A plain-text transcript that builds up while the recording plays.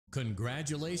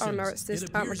Congratulations. Oh no, it's this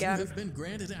time again. You have been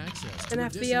granted access to fnaf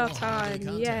additional VR holiday time,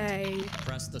 content. yay.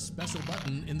 Press the special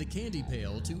button in the candy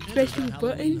pail to enter Special the Halloween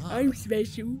button? hub. I'm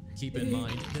special. Keep in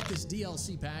mind that this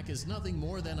DLC pack is nothing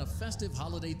more than a festive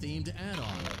holiday-themed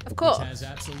add-on, Of course. which has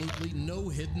absolutely no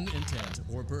hidden intent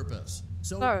or purpose.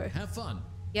 So, have fun.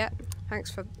 Yeah, thanks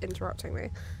for interrupting me.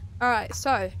 Alright,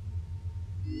 so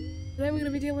today we're going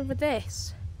to be dealing with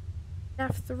this.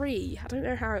 fnaf 3. I don't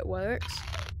know how it works.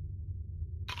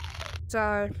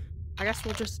 So, I guess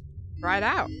we'll just try it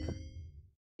out.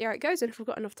 See how it goes, and if we've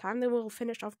got enough time, then we'll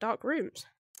finish off Dark Rooms.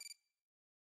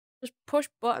 Just push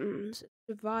buttons,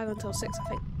 survive until 6, I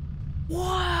think.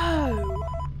 Whoa!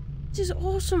 This is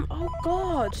awesome, oh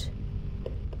god!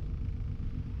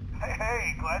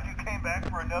 Hey, glad you came back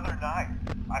for another night.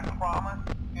 I promise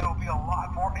it'll be a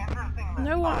lot more interesting this time.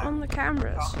 No one on the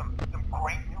cameras. Some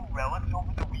great new relics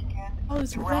over the weekend. Oh,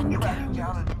 there's We're red tracking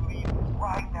down cameras. a new lead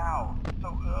right now. So,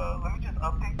 let me just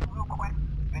update you real quick,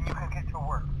 then you can get to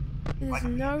work. There's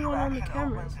no one on the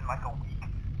cameras. In like a week,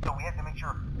 so we have to make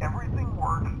sure everything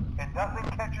works and nothing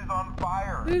catches on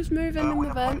fire. Who's moving in when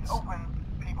the place vents? opens,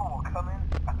 people will come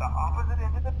in at the opposite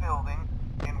end of the building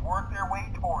and work their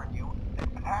way toward you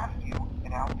and past you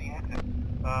and out the exit.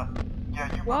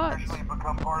 Yeah, you've officially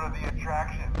become part of the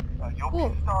attraction. You'll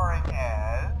be starring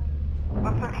as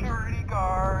a security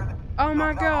guard. Oh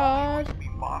my god. You'll be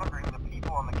monitoring the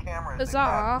people on the camera as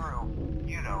Bizarre. they pass through,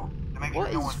 you know, to make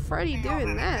What sure no is one Freddy steals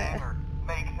doing anything there? or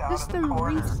makes out System in the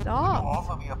corner. restart. You'll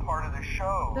also be a part of the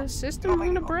show. The system's It'll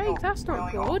gonna make break. you feel That's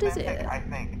not really good, is authentic, it? I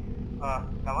think.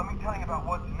 Now let me tell you about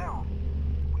what's new.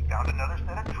 We found another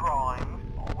set of drawings,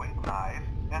 always nice,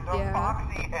 and a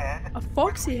foxy head. A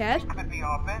foxy head? Could be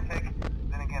authentic.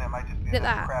 Then again, it might just be a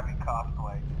that. crappy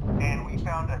cosplay. And we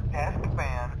found a desk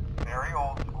fan, very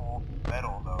old school,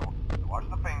 metal though. So watch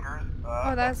the fingers.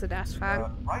 Oh, that's a desk fan.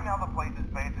 Right now the place is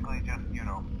basically just, you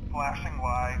know, flashing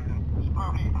lights and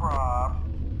spooky props.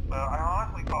 I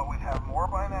honestly thought we'd have more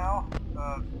by now.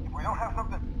 If we don't have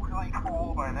something really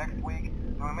cool by next week,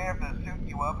 then we may have to suit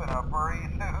you up in a furry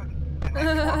suit and make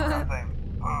you walk around saying,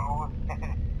 boo.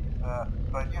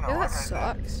 But, you know, Yeah, like that I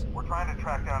sucks. said, we're trying to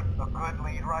track down a good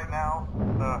lead right now.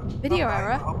 Video some guy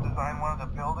error? who helped design one of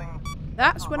the buildings.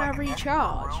 That's when I Like an extra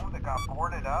recharge. room that got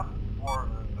boarded up, or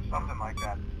something like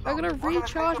that. So I'm gonna we're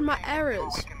recharge take a my peek and see errors.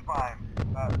 what we can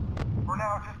find. For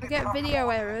now, just I get video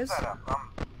errors.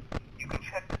 You can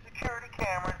check the security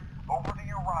cameras over to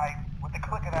your right with the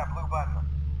click of that blue button.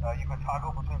 You can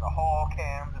toggle between the hall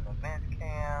cams and the vent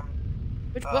cams.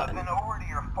 Which button? Then over to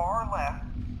your far left,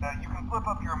 you can flip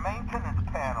up your maintenance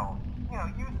panel. You know,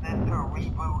 use this to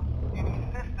reboot any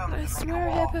system. I swear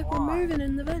I hear people moving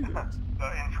in the vents.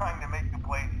 In trying to make the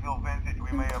place feel vintage,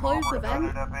 we may have Close the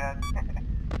overdone vent? it a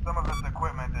bit. Some of this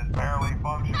equipment is barely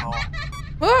functional.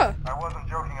 Ah! I wasn't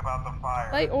joking about the fire.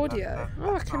 Play audio. Oh,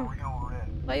 I That's can the real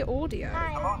risk. play audio.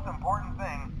 The most important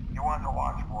thing you want to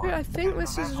watch for. Dude, I think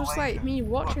this is just like me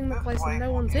watching the Look, place this and no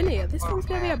will one's get in you here. This one's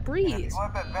gonna be a And if breeze. you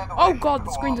let that ventilation Oh god, the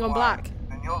go screen's gone offline, black.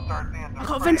 then you'll start seeing some I got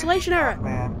a crazy ventilation stuff, error.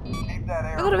 man. Keep that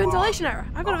air I got a flowing. ventilation error.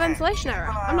 I got a Okay, ventilation keep error.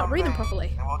 an eye I'm not on breathing things,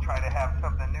 properly. And we'll try to have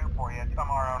something new for you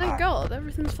tomorrow Thank night. god,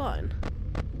 everything's fine.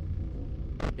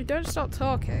 Dude, don't stop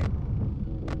talking.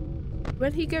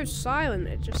 When he goes silent,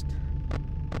 it just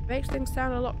makes things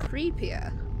sound a lot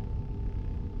creepier.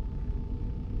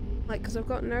 Like, because I've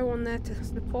got no one there to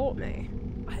support me.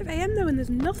 5 AM though, and there's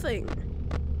nothing.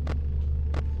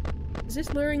 Is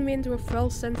this luring me into a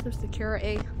false sense of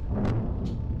security?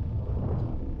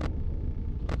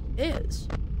 It is.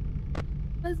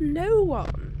 There's no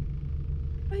one.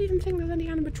 I don't even think there's any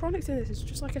animatronics in this. It's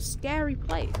just like a scary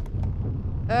place.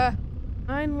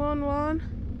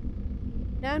 911.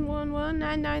 911,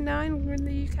 999, we're in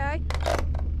the UK.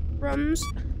 Rums.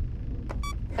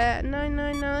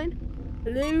 999.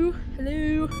 Hello,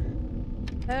 hello.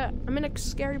 I'm in a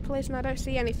scary place and I don't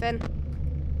see anything.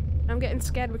 I'm getting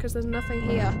scared because there's nothing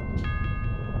here.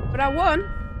 But I won.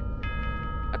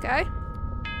 Okay.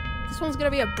 This one's gonna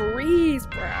be a breeze,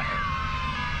 bro.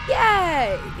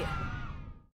 Yay!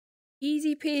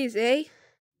 Easy peasy.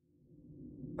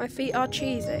 My feet are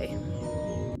cheesy.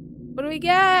 What do we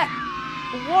get?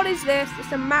 What is this?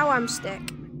 It's a Mawam stick.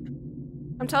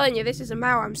 I'm telling you, this is a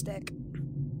Mawam stick.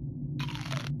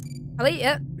 I'll eat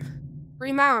it.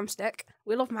 Free Mawam stick.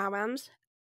 We love Mawams.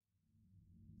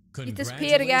 It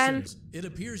disappeared again. It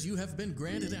appears you have been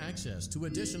granted access to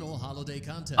additional holiday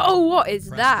content. Oh, what is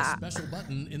Press that? the special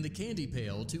button in the candy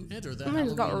pail to enter the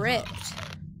Someone's got Halloween ripped.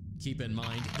 hub. Keep in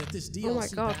mind that this Oh my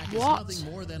DLC god, pack what? is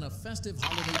nothing more than a festive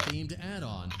holiday-themed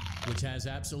add-on, which has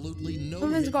absolutely no.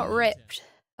 Someone's got hidden ripped.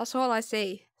 That's all I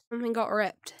see. Something got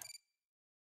ripped.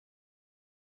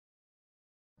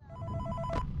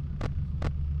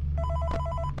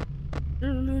 Hey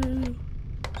man,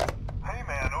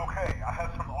 okay, I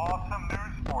have some awesome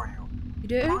news for you. You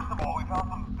do? First of all, we found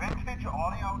some vintage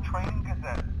audio training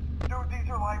cassettes. Dude, these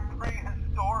are like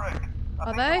prehistoric. Are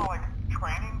These they? were like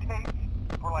training tapes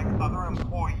for like other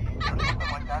employees or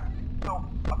something like that. So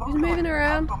I thought He's we moving could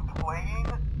around. have them playing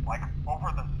like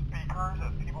over the speakers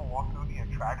as people walk through the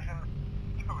attraction.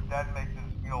 Dude, that makes us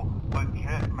feel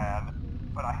legit, man.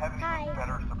 But I have an even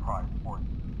better surprise for you.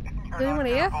 You're Does anyone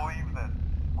here? not gonna believe this.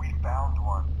 We found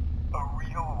one. A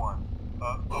real one.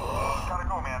 Gotta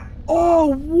go, man.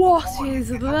 Oh, what is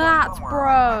It's that, somewhere.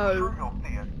 I'm bro? sure you'll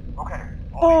see it. Okay.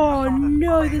 Oh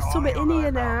no, there's something in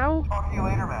here now. Talk to you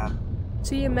later, man.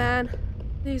 See you, man.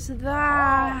 There's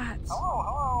that.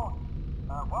 Hello.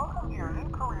 Welcome to your new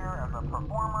career as a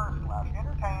performer /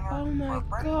 entertainer. Oh my for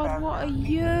Freddy god, Fazbear's what are Pizza.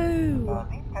 you?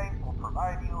 These tapes will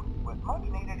provide you with much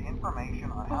needed information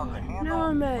on how Oh, to handle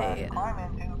no, mate. / climb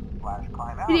into /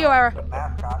 climb out Video error. of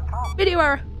mascot costumes. Video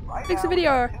error. Right Fix the now,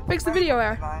 video we error. have two Fix the video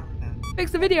error. designs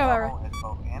Fix the video error. as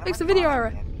both Fix the video animatronic error.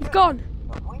 and He's film. gone.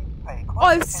 So please pay Oh, close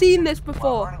I've seen attention this while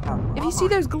before. learning how to If you see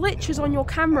those operate glitches on your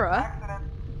camera,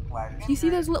 accidents / if you see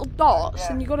those little dots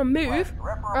and you gotta move,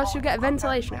 or else you'll get a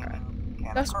ventilation error.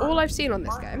 That's all I've seen on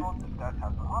this game.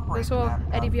 I saw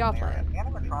Eddie VR play it.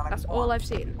 That's all I've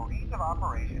seen.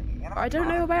 But I don't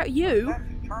know about you.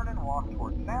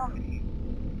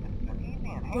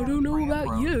 I don't know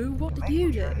about you. What did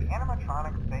you do?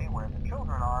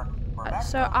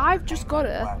 So I've just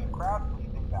gotta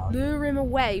lure him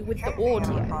away with the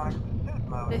audio.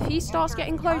 If he starts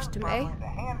getting close to me,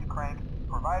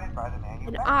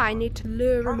 then I need to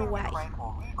lure him away.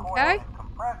 Okay?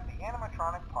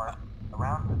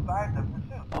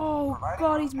 Oh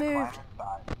god, he's moved.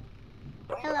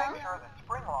 Hello?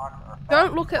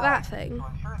 Don't look at that thing,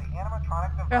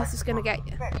 or else it's gonna get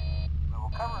you.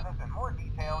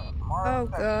 Oh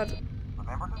god.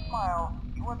 Remember to smile.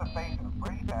 You are the face of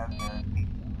Freddy Fazbear's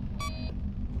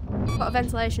Pizza. Got a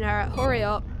ventilation error. Hurry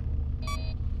up.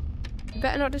 You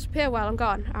better not disappear while I'm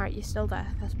gone. Alright, you're still there.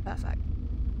 That's perfect.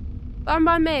 Stand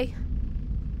by me.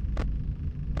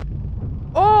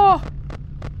 Oh!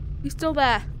 He's still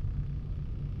there.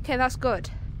 Okay, that's good.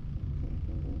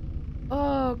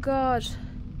 Oh god.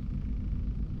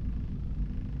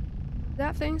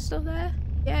 That thing's still there?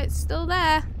 Yeah, it's still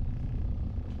there.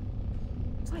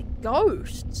 It's like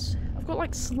ghosts. I've got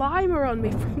like Slimer on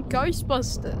me from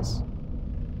Ghostbusters.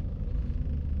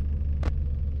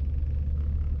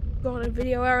 God, a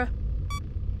video error.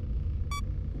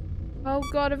 Oh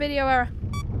god, a video error.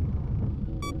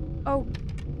 Oh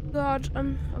god,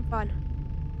 I'm fine.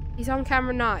 He's on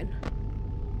camera 9.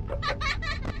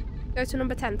 Go to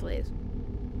number 10, please.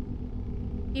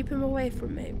 Keep him away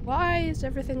from me. Why is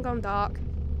everything gone dark?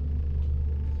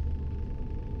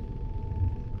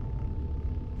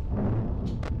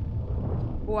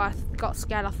 Oh, I got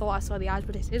scared. I thought I saw the eyes,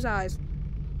 but it's his eyes.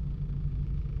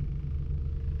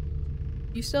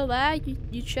 You still there?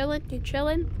 You chilling? You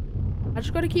chilling? I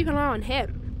just got to keep an eye on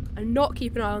him and not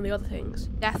keep an eye on the other things.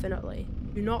 Definitely.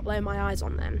 Do not lay my eyes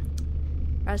on them,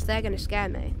 or else they're going to scare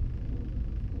me.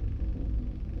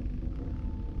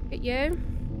 At you,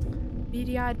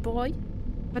 beady-eyed boy.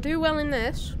 If I do well in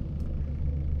this,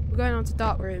 we're going on to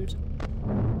dark rooms.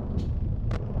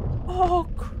 Oh,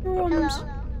 crumbs.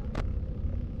 Hello?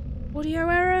 Audio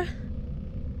error.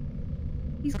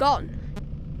 He's gone.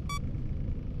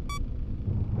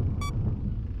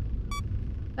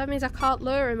 That means I can't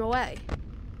lure him away.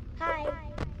 Hi.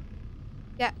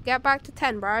 Get back to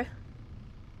 10, bro.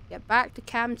 Get back to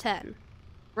cam 10.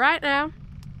 Right now.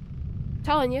 I'm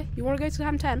telling you, you want to go to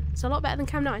cam 10? It's a lot better than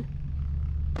cam 9.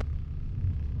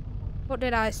 What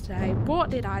did I say? What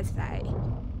did I say?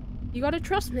 You gotta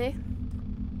trust me.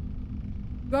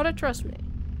 You gotta trust me.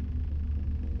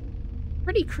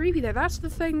 Pretty creepy though. That's the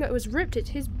thing that was ripped. It's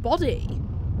his body.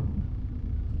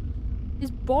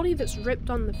 His body that's ripped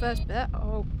on the first bit.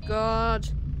 Oh god.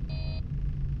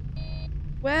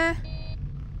 Where?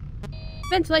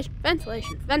 Ventilation,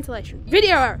 ventilation, ventilation.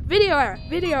 Video error, video error,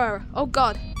 video error. Oh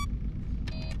god.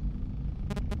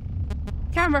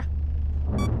 Camera.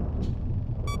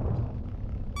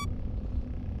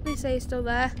 Please say he's still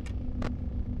there.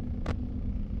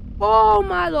 Oh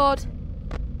my lord.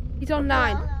 He's on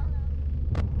 9.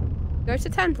 Go to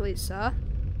 10, please, sir.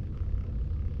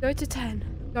 Go to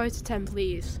 10. Go to 10,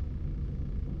 please.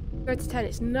 Go to 10.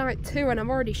 It's night 2 and I'm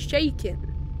already shaking.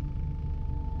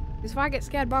 Because if I get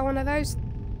scared by one of those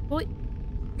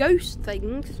ghost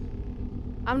things,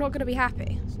 I'm not going to be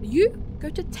happy. So you go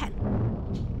to 10.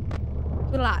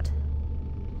 Good lad.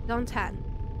 He's on 10.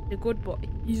 He's a good boy.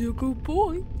 He's a good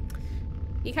boy.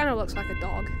 He kind of looks like a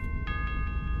dog.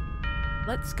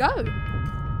 Let's go.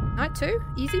 Night 2,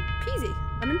 easy peasy.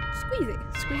 Lemon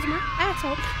squeezy. Squeeze my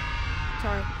asshole.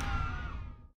 Sorry.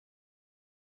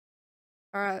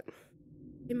 Alright.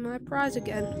 Give me my prize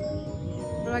again.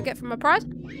 What do I get from my prize?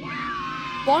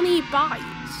 Bonnie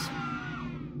Bites.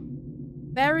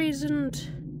 Berries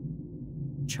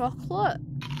and chocolate?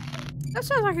 That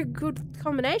sounds like a good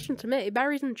combination to me.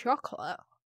 Berries and chocolate.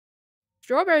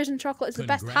 Strawberries and chocolate is the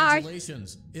best high.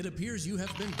 Congratulations. It appears you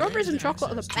have been Strawberries and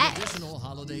chocolate are the best. additional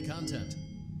holiday content.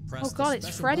 Press Oh god,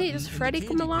 it's Freddy. Does Freddy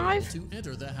come alive? To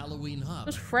enter the Halloween hub.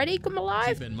 Does Freddy come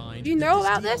alive? Keep in mind, do you know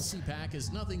about this this? DLC pack is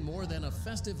nothing more than a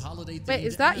festive holiday. Wait,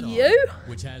 is that you?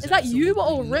 Is that you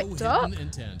all ripped up?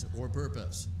 Intent or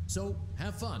purpose. So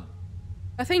have fun.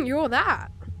 I think you're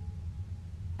that.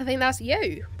 I think that's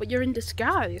you, but you're in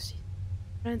disguise.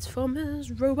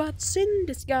 Transformers, robots in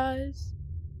disguise.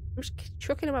 I'm just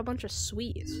chucking him a bunch of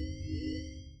sweets.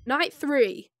 Night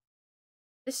 3.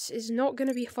 This is not going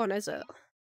to be fun, is it?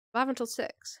 5 until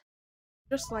 6.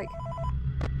 Just like...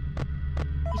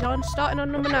 He's on, starting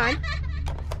on number 9.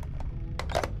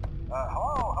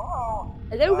 Hello.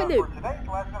 Hello, hello. For today's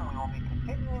lesson, we will be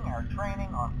continuing our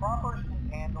training on proper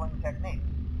suit handling techniques.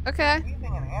 Okay.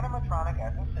 Using an animatronic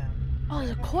as a suit. Oh,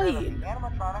 there's a coin. The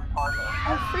animatronic part of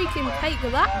I'll freaking take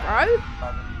that, bro.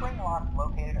 by the spring locks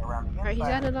located around the inside. Right, he's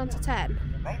added on to 10.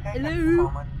 It may take Hello. a few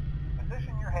moments to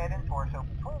position your head and torso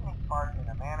between these parts in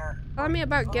a manner. Tell me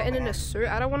about getting in a suit.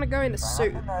 I don't want to go in a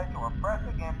suit. Try not to nudge or press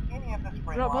against any of the spring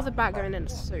I'm not locks bothered about inside going in a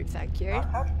the suit. suit, thank you.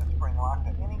 Not touch the spring locks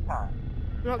at any time.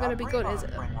 Not going to be good, is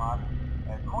it? Spring locks,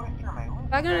 as moisture may loosen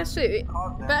If I go in a them, suit,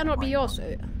 cause it them better to not be break. your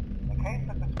suit. In the case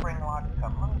that the spring locks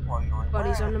come loose while you're in God,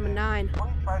 he's on number 9.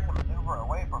 please try to maneuver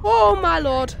away from Oh my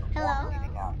lord. before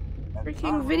bleeding out. As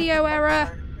Freaking not video really error.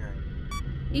 experience.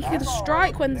 He can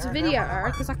strike when there's a video error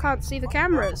because I can't see the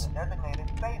cameras. Designated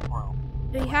safe room.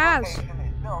 He has. Location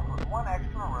is built with one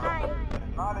extra room that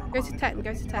is not Go to included 10, in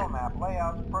go to the 10. map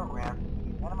layouts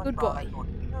programmed to Good boy. animatronics or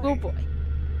security. Good boy.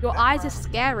 Your eyes are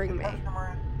scaring me.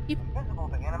 Customers You- invisible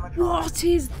to animatronics. What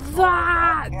is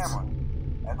that?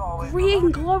 As always, Green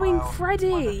remember to glowing smile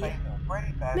Freddy. on the face of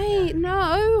Freddy Fazbear. Mate,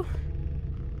 no.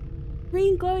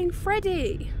 Green glowing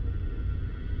Freddy.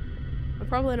 I'm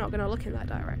probably not going to look in that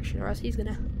direction or else he's going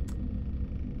to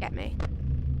get me.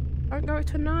 Don't go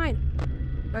to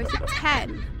 9. Go to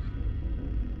 10.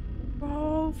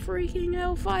 Oh, freaking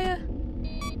hellfire.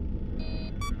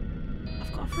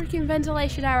 I've got a freaking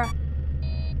ventilation error.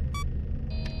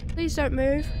 Please don't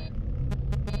move.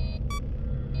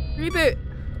 Reboot.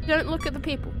 Don't look at the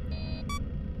people.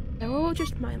 They're all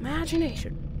just my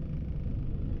imagination.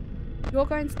 You're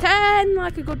going to 10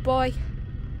 like a good boy.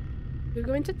 You're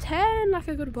going to 10 like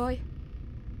a good boy.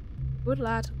 Good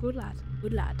lad, good lad,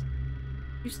 good lad.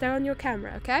 You stay on your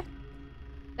camera, okay?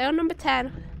 Stay on number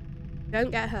 10.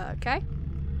 Don't get hurt, okay?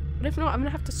 But if not, I'm gonna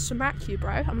have to smack you,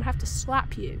 bro. I'm gonna have to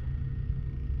slap you.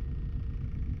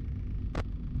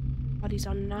 Body's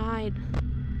on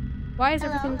 9. Why has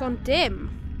everything gone dim?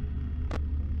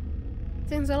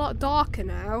 Things are a lot darker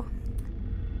now.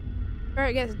 Where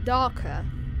it gets darker.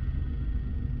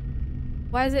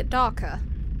 Why is it darker?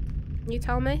 Can you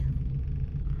tell me?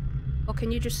 Or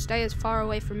can you just stay as far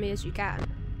away from me as you can?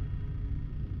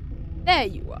 There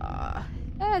you are.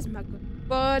 There's my good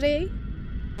buddy.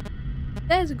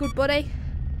 There's a good buddy.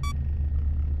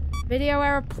 Video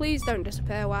error, please don't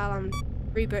disappear while I'm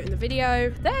rebooting the video.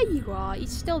 There you are.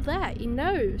 He's still there. He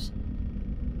knows.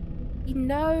 He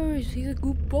knows. He's a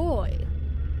good boy.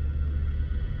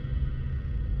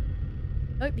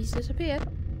 Oh, he's disappeared.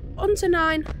 On to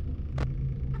 9.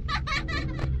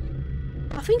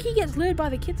 I think he gets lured by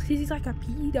the kids because he's like a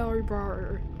pedo,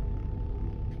 bro.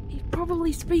 He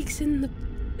probably speaks in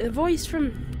the voice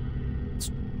from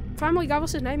Family Guy.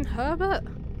 What's his name? Herbert?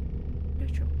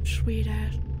 Get your sweet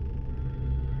ass.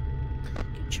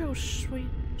 Get your sweet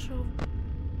self.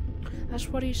 That's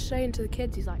what he's saying to the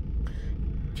kids. He's like,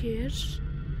 kids,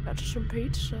 got some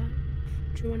pizza.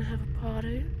 Do you want to have a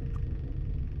party?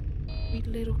 Sweet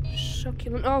little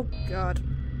succulent. Oh, God.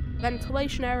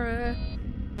 Ventilation error.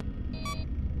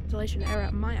 Ventilation error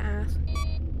at my ass.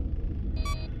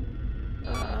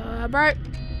 Bro.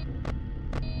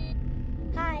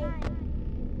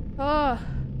 Hi.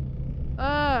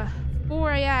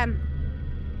 4 AM.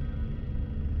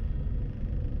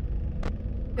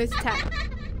 Go to 10.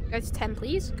 Go to 10,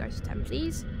 please. Go to 10,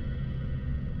 please.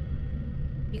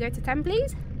 You go to 10,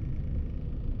 please?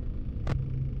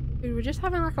 Dude, we're just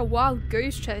having like a wild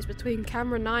goose chase between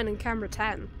camera 9 and camera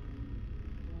 10.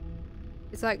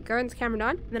 It's like going to camera 9,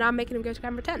 and then I'm making him go to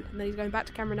camera 10, and then he's going back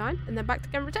to camera 9, and then back to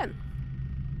camera 10.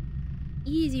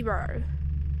 Easy, bro.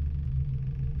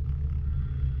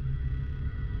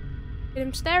 Get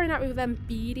him staring at me with them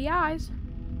beady eyes.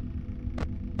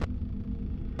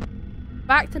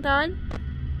 Back to 9.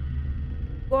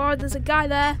 Oh, there's a guy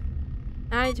there.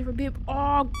 I need to rebuke.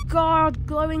 Oh God,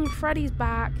 glowing Freddy's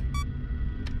back.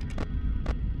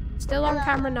 Still on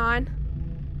camera 9.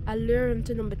 I lure him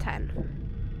to number 10.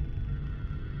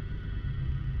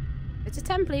 It's a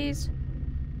 10, please.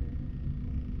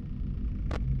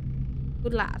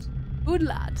 Good lad. Good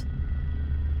lad.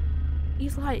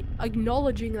 He's like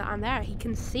acknowledging that I'm there. He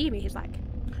can see me. He's like,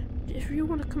 if you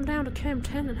want to come down to Cam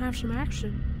 10 and have some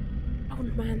action, I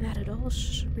wouldn't mind that at all,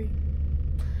 Sheree.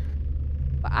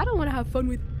 But I don't want to have fun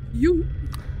with you.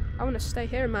 I want to stay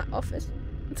here in my office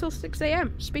until 6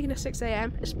 AM. Speaking of 6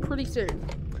 AM, it's pretty soon.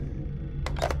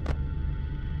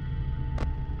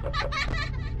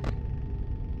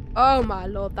 Oh my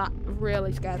lord, that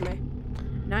really scared me.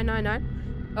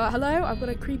 999. Hello, I've got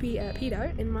a creepy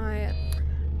pedo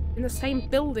in the same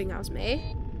building as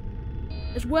me,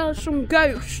 as well as some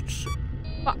ghosts.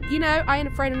 But you know, I ain't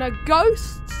afraid of no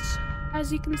ghosts.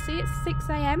 As you can see, it's 6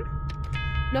 AM.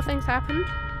 Nothing's happened.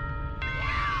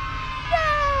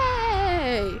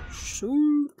 Yay!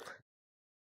 Shoot.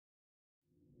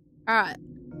 Alright.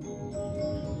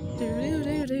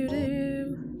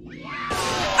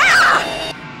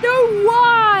 Ah! No,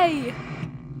 why?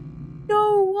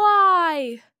 No,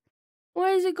 why?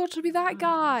 Why has it got to be that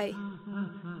guy?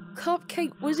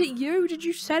 Cupcake, was it you? Did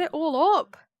you set it all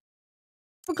up?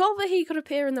 Forgot that he could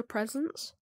appear in the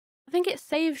presents. I think it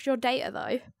saves your data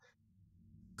though.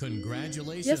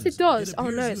 Congratulations. Yes, it does. Oh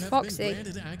no, it's Foxy.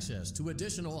 It's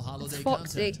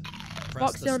Foxy.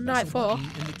 Foxy on night 4.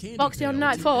 Foxy on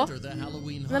night 4.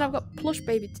 And then I've got Plush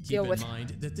Baby to deal with.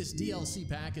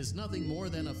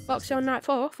 Foxy on night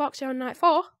 4. Foxy on night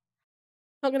 4.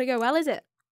 Not gonna go well, is it?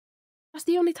 That's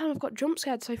the only time I've got jump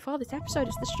scared so far this episode.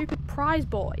 It's the stupid prize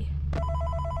boy.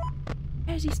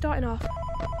 Where's he starting off?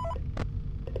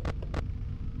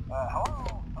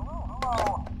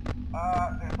 Hello.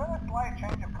 There's been a slight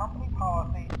change of company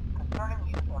policy concerning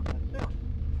use of the suit.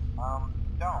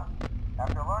 Don't.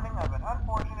 After learning of an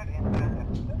unfortunate incident at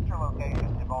the sister location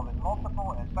involving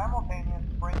multiple and simultaneous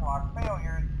spring lock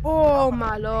failures. Oh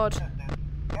my lord.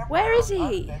 Where is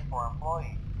he? For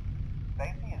employees.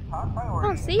 Safety is top priority. I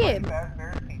can't see him.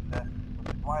 Pizza,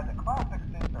 which is why the classic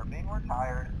suits are being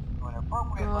retired to an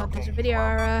appropriate location. There's a video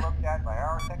error. Looked at by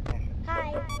our technicians.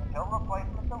 Hi. Until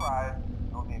replacements arrive,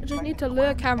 I just need to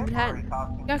lure Cam 10.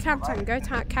 Go Cam 10, go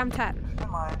Cam 10. Keep in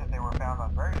mind that they were found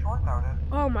on very short notice.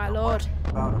 Oh my lord.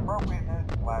 About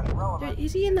appropriateness/relevance. Dude,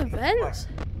 is he in the vents?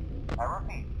 I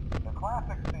repeat, the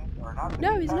classic suits are not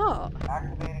No, he's not.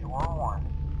 activated or worn.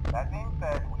 That being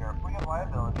said, we are free of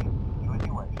liability. Do as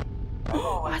you wish.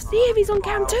 Oh, I see him, he's on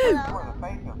Cam 2. For the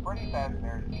face of Freddy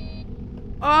Fazbear's teeth.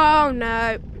 Oh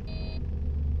no.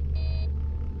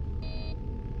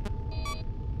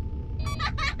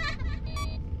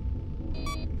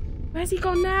 Where's he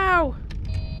gone now?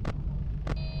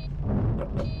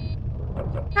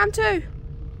 Cam 2.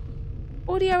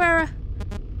 Audio error.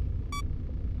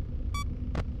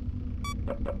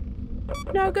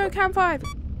 No, go Cam 5.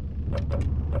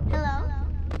 Hello.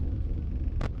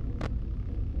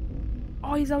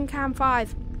 Oh, he's on Cam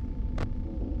 5.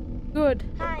 Good.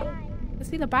 Hi. I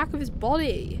see the back of his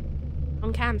body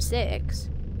on Cam 6.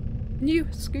 Can you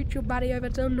scoot your body over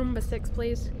to number 6,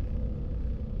 please?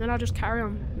 Then I'll just carry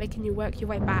on making you work your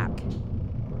way back.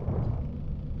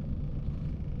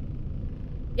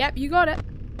 Yep, you got it.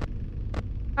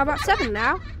 How about 7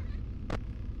 now?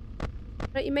 Why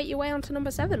don't you make your way onto number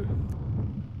 7?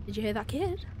 Did you hear that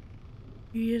kid?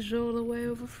 He's all the way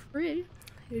over 3.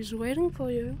 He's waiting for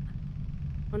you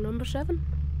on number 7.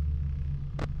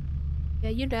 Yeah,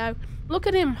 you know. Look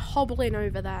at him hobbling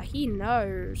over there. He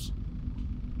knows.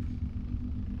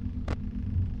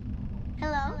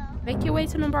 Hello. Make your way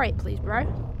to number 8, please, bro.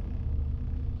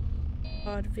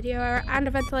 God, video error and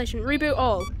a ventilation. Reboot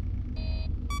all.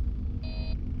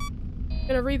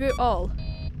 Gonna reboot all.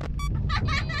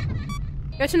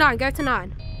 Go to 9, go to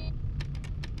 9.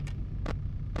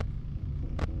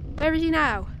 Where is he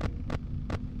now?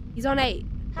 He's on 8.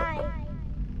 Hi.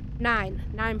 9.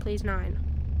 9, please, 9.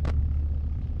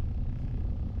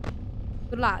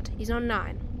 Good lad. He's on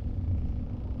 9.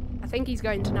 I think he's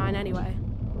going to 9 anyway.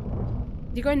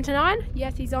 Is he going to 9?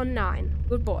 Yes, he's on 9.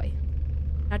 Good boy.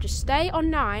 Now just stay on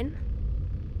 9.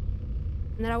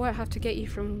 And then I won't have to get you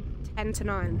from 10 to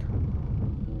 9.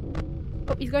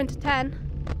 Oh, he's going to 10.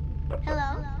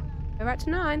 Hello. Go back to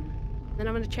 9. Then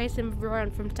I'm going to chase him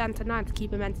around from 10 to 9 to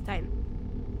keep him entertained.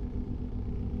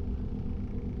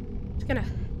 Just going to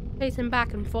chase him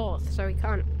back and forth so he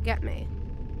can't get me.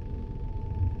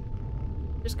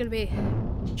 Just gonna be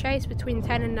chase between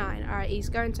 10 and 9. Alright, he's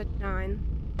going to 9.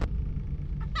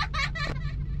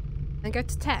 Then go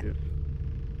to 10.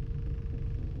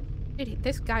 Dude,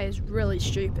 this guy is really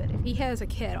stupid. If he hears a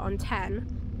kid on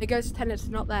 10, it goes to 10 and it's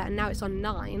not there, and now it's on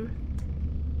 9.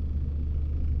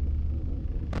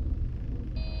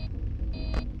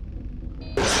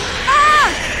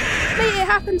 Ah! Mate, it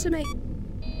happened to me.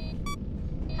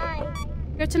 Hi.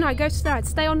 Go to 9, go to 9,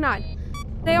 stay on 9.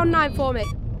 Stay on 9 for me.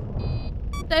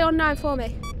 Stay on 9 for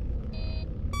me.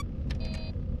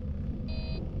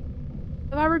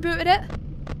 Have I rebooted it?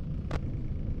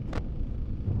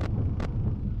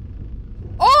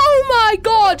 Oh my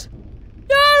god!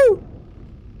 No!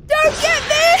 Don't get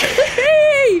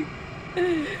me!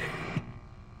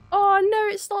 Oh no,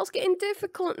 it starts getting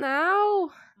difficult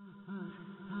now.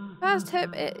 First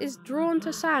tip, it is drawn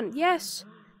to sand. Yes,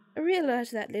 I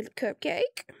realised that, little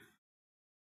cupcake.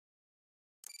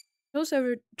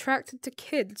 Also attracted to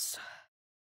kids.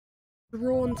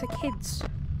 Drawn to kids.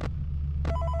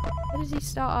 Where does he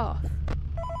start off?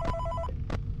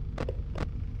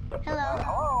 Hello.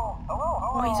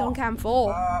 Oh, he's on cam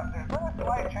 4. There's been a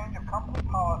slight change of company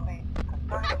policy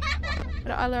concerning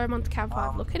But I lure him onto cam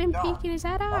 5. Look at him peeking his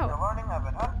head After out. learning of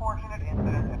an unfortunate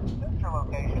incident at the sister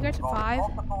location You go to involving 5.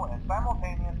 multiple and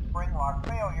simultaneous spring lock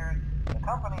failures, the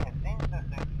company has deemed the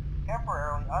suit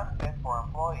temporarily unfit for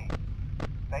employees.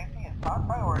 Safety is top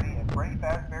priority at Freddy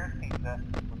Fazbear's Pizza,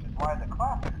 which is why the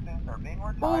classic suits are being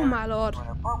retired Oh my lord. to an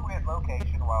appropriate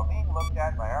location while being looked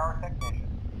at by our technicians.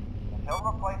 Until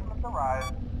replacements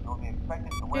arrive, you'll be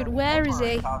expected to wear Dude, the where is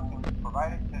temporary he? costumes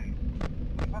provided to you.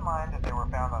 Keep in mind that they were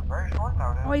found on very short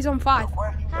notice. Oh, he's on 5. So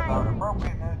questions about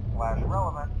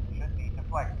appropriateness/relevance should be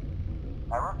deflected.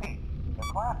 I repeat, the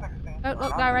classic suits Don't are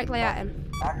look not directly to be at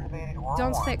him. activated or He's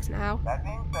on worn. 6 now. That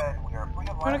being said, we are free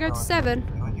of Wanna go to liability. 7?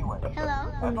 Do as you wish.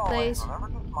 Hello. As always, Please.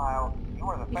 remember to smile. You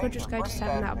are the You face could just of go to Freddy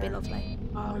 7, that would be Fazbear. lovely.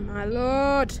 Oh my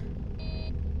lord.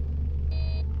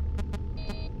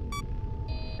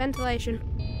 Ventilation.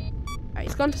 Right,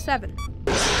 he's gone to 7.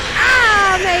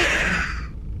 Ah, mate!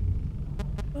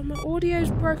 Oh, my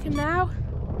audio's broken now.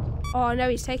 Oh no,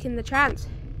 he's taking the chance.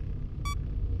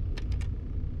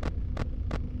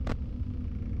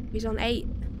 He's on 8.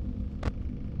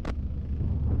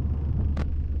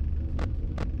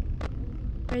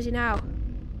 Where is he now?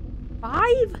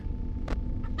 5?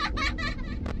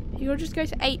 If you could just go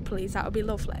to 8, please, that would be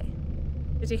lovely.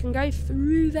 Because you can go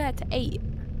through there to 8.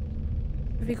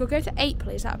 If you could go to 8,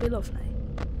 please, that would be lovely.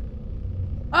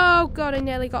 Oh god, he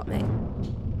nearly got me.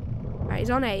 Right, he's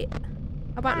on 8. How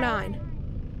about 9?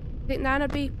 Think 9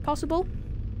 would be possible?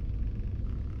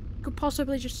 Could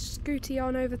possibly just scooty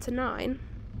on over to 9.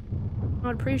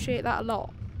 I'd appreciate that a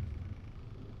lot.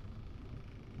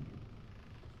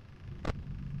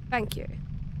 Thank you.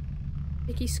 I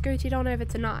think he scooted on over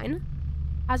to 9.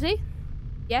 Has he?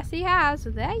 Yes, he has.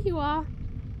 There you are.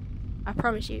 I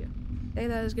promise you.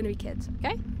 There's going to be kids,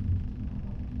 okay?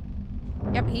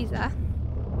 Yep, he's there.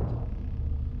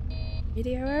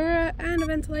 Video error and a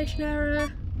ventilation error.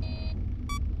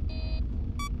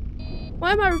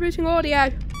 Why am I rebooting audio?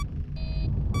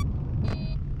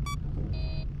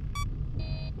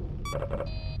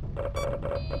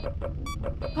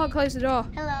 Can't close the door.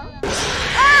 Hello.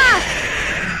 Ah!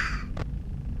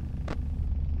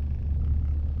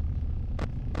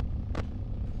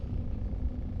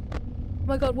 Oh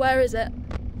my god, where is it?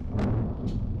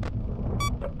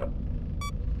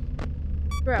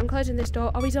 Right, I'm closing this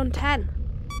door. Oh, he's on 10.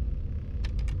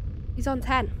 He's on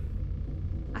 10.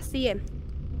 I see him.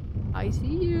 I see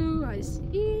you. I see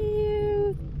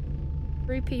you.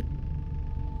 3 people.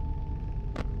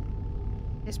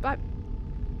 Despite...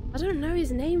 I don't know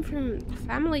his name from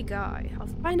Family Guy. I'll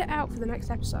find it out for the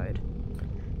next episode.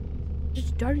 I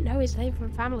just don't know his name from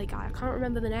Family Guy. I can't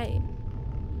remember the name.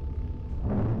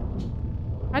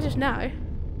 I just know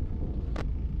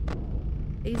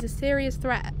he's a serious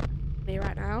threat to me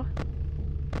right now.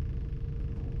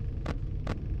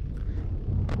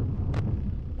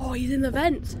 Oh, he's in the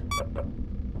vent.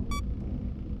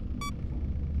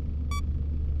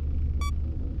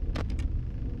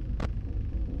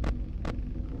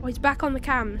 Oh, he's back on the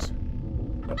cams.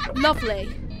 Lovely.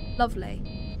 Lovely.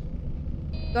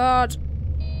 God.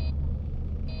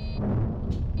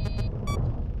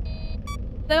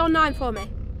 Stay on 9 for me.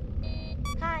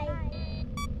 Hi.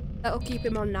 That'll keep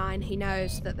him on 9. He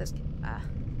knows that there's...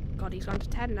 God, he's gone to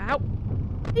 10 now.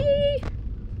 Eee!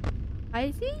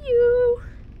 I see you.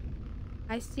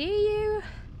 I see you.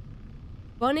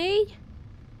 Bunny?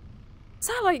 Is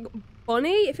that like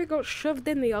bunny? If it got shoved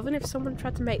in the oven, if someone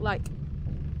tried to make like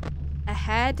a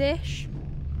hair dish?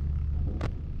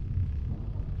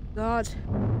 God.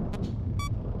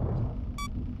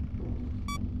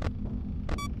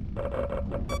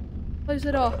 Close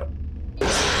the door.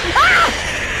 Ah!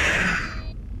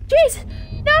 Jeez!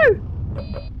 No!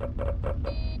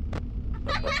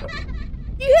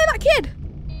 You hear that kid?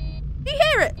 Do you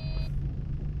hear it?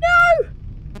 No!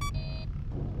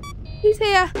 He's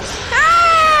here.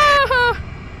 Ah!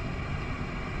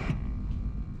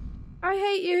 I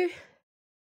hate you.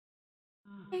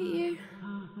 I hate you.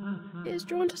 It is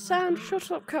drawn to sound.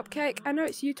 Shut up, Cupcake. I know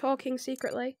it's you talking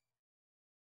secretly.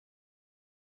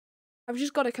 I've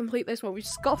just got to complete this one. We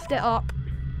scoffed it up.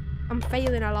 I'm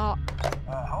failing a lot.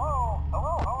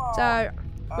 So,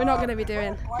 we're not going to be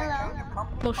doing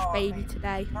Lush Baby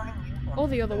today. Or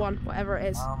the other one, whatever it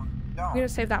is. We're going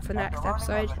to save that for the next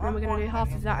episode. And then we're going to do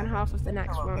half of that and half of the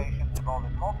next one.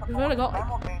 We've only got like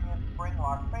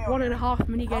 1.5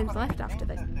 mini games left after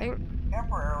this, I think.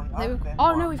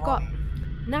 Oh no, we've got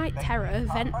Night Terror,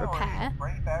 Vent Repair,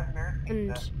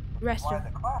 and the rest of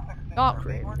Dark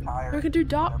Room. So we could do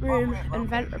Dark Room and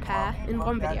Vent Repair in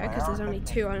one video because there's only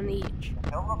 2 on each.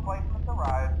 Until replacements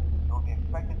arrive, you will be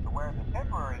expected to wear the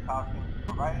temporary costumes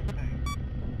provided to you.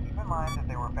 Keep in mind that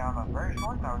they were found on very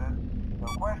short notice, so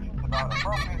questions about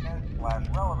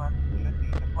appropriateness/relevance should be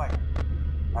deflected.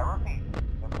 I repeat,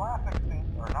 the classic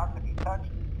suits are not to be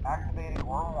touched, activated,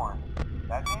 or worn.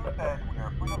 That being said, we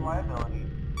are free of liability.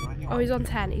 Oh, he's on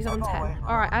 10. He's on 10.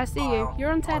 Alright, I see you.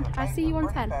 You're on 10. I see you on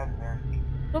 10.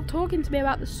 Stop talking to me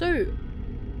about the suit.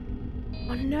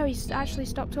 Oh no, he's actually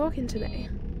stopped talking to me.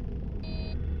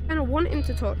 I kind of want him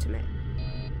to talk to me.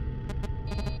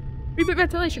 Reboot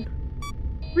ventilation.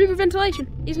 Reboot ventilation.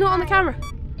 He's not on the camera.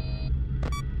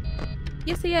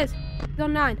 Yes, he is. He's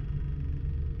on 9.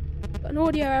 Got an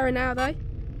audio error now, though.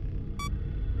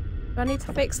 But I need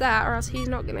to fix that, or else he's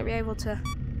not going to be able to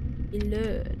be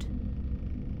lured.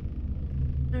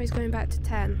 Now he's going back to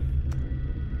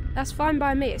 10. That's fine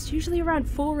by me. It's usually around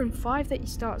 4 and 5 that he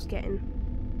starts getting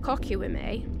cocky with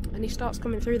me, and he starts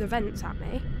coming through the vents at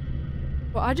me.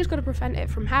 But I just got to prevent it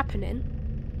from happening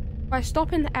by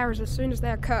stopping the errors as soon as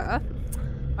they occur.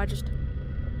 I just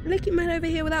lick him over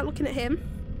here without looking at him.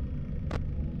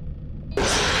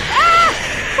 Ah!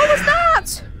 What was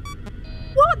that?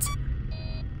 What?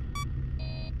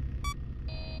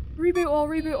 Reboot all,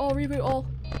 reboot all, reboot all.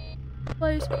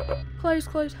 Close, close,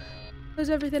 close. Close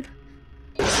everything.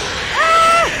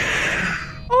 Ah!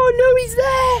 Oh no, he's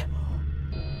there!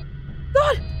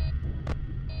 God!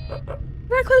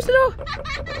 Can I close the door?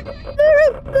 Lure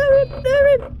him, lure him, lure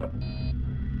him!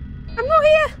 I'm not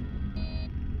here!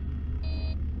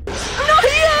 I'm not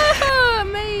here!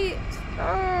 Mate!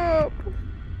 Stop!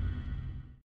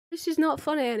 This is not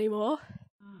funny anymore.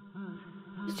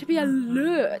 I need to be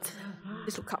alert.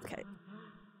 Little Cupcake.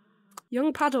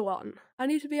 Young Padawan. I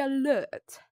need to be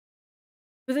alert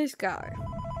for this guy.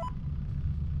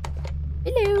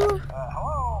 Hello.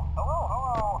 Hello.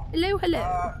 Hello, hello.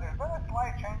 There's been a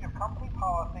slight change of company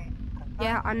policy.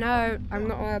 Yeah, I know. I'm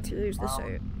not allowed to use the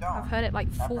suit. I've heard it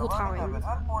like 4 times.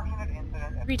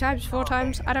 3 times, 4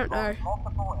 times? I don't know.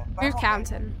 Who's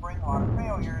counting?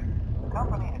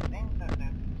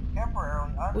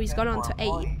 Oh, he's gone on to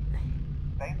 8.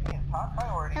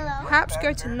 Hello. Perhaps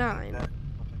go to 9.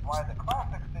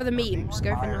 For the memes,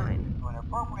 go for 9.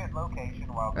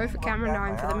 Go for camera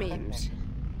 9 for the memes.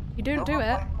 You don't do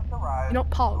it, you're not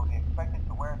Pog.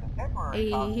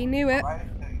 He knew it.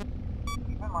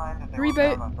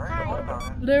 Reboot.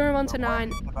 Lure him onto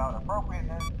 9.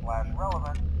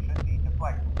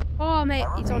 Oh mate,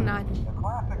 he's on 9.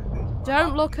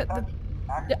 Don't look at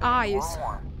the eyes.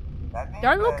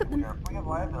 Don't look at them.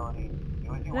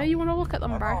 I know you want to look at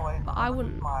them, bro, but I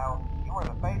wouldn't.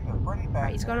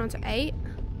 Right, he's gone on to 8.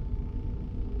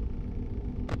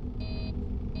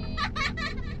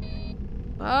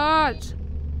 What?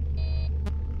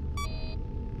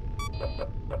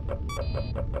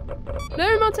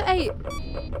 Lure him on to 8.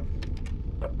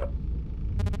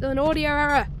 There's an audio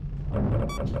error. I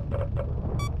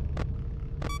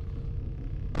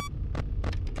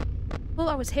thought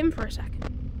that was him for a second.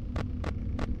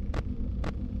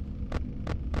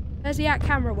 Where's he at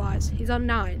camera-wise? He's on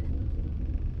 9.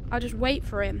 I'll just wait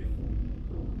for him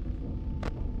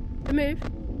to move.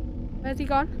 Where's he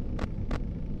gone?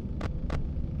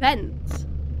 Vents.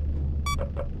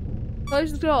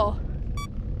 Close the door.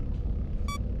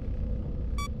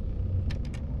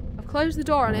 I've closed the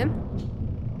door on him.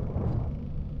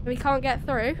 And he can't get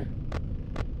through.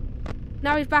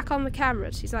 Now he's back on the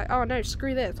cameras. He's like, oh no,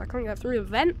 screw this. I can't get through the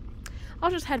vent.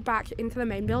 I'll just head back into the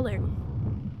main building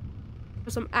for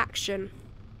some action.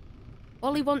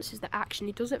 All he wants is the action.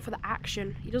 He does it for the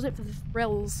action. He does it for the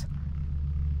thrills.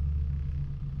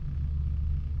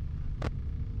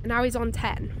 And now he's on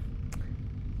 10.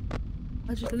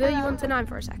 I'll just lure you onto 9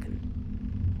 for a second.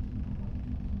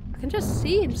 I can just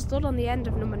see him stood on the end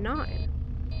of number 9.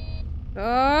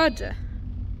 God.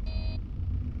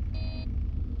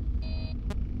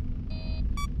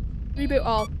 Reboot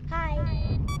all.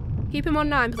 Hi. Keep him on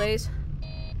 9, please.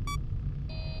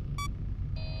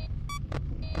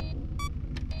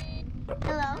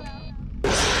 Hello.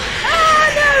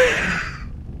 Oh no!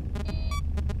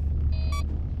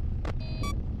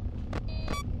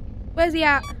 Where's he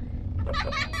at?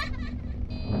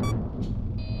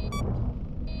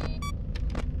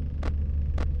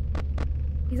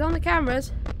 He's on the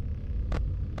cameras.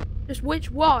 Just which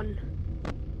one?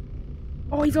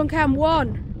 Oh, he's on cam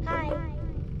 1. Hi.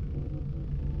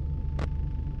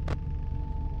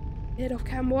 Hit off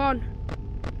cam 1.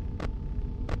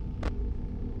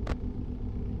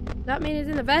 Does that mean he's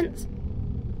in the vents?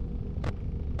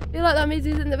 I feel like that means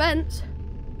he's in the vents.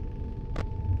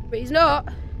 But he's not.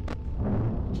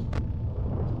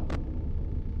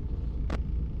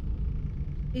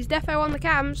 He's defo on the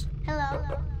cams.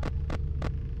 Hello.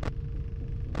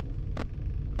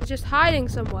 He's just hiding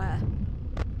somewhere.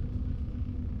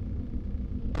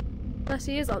 Unless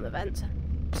he is on the vent.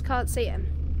 Just can't see him.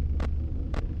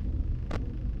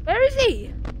 Where is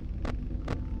he?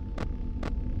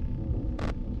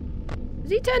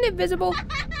 Has he turned invisible?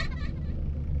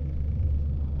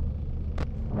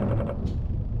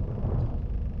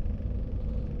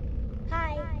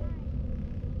 Hi.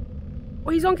 Oh,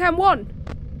 he's on cam 1.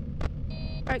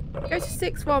 Right, go to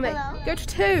 6 for me. Hello? Go to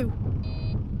 2.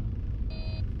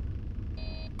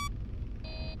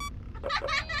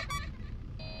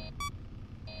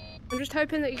 I'm just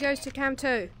hoping that he goes to cam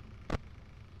 2.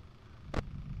 I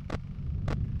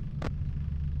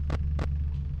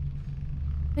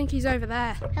think he's over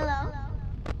there. Hello.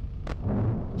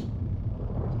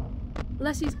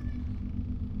 Unless he's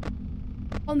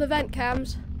on the vent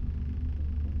cams.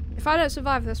 If I don't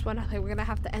survive this one, I think we're going to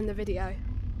have to end the video.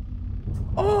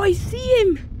 Oh, I see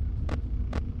him!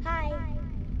 Hi.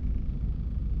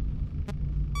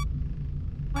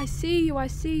 I see you, I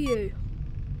see you.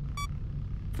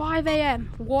 5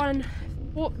 AM.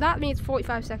 That means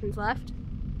 45 seconds left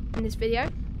in this video.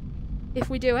 If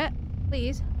we do it,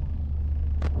 please.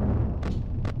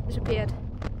 Disappeared.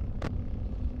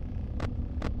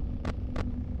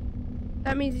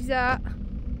 That means he's at.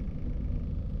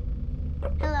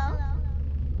 Hello.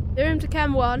 Lure him to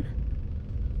cam 1.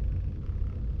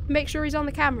 Make sure he's on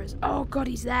the cameras. Oh god,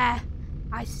 he's there.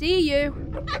 I see you.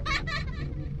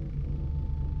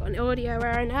 Got an audio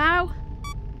error now.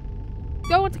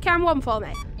 Go on to cam 1 for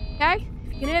me. Okay?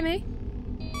 If you can hear me.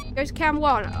 Go to cam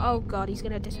 1. Oh god, he's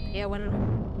gonna disappear when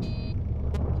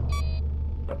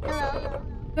Hello.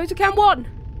 Go to cam 1.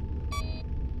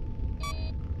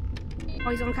 Oh,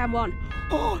 he's on cam 1.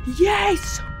 Oh,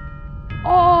 yes!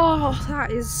 Oh,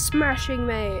 that is smashing,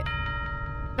 mate.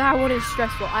 That one is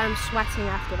stressful. I am sweating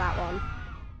after that one.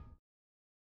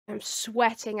 I'm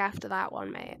sweating after that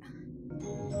one, mate.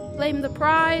 Claim the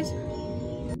prize.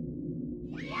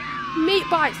 Meat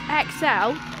Bites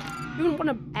XL. You wouldn't want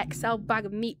an XL bag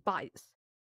of Meat Bites.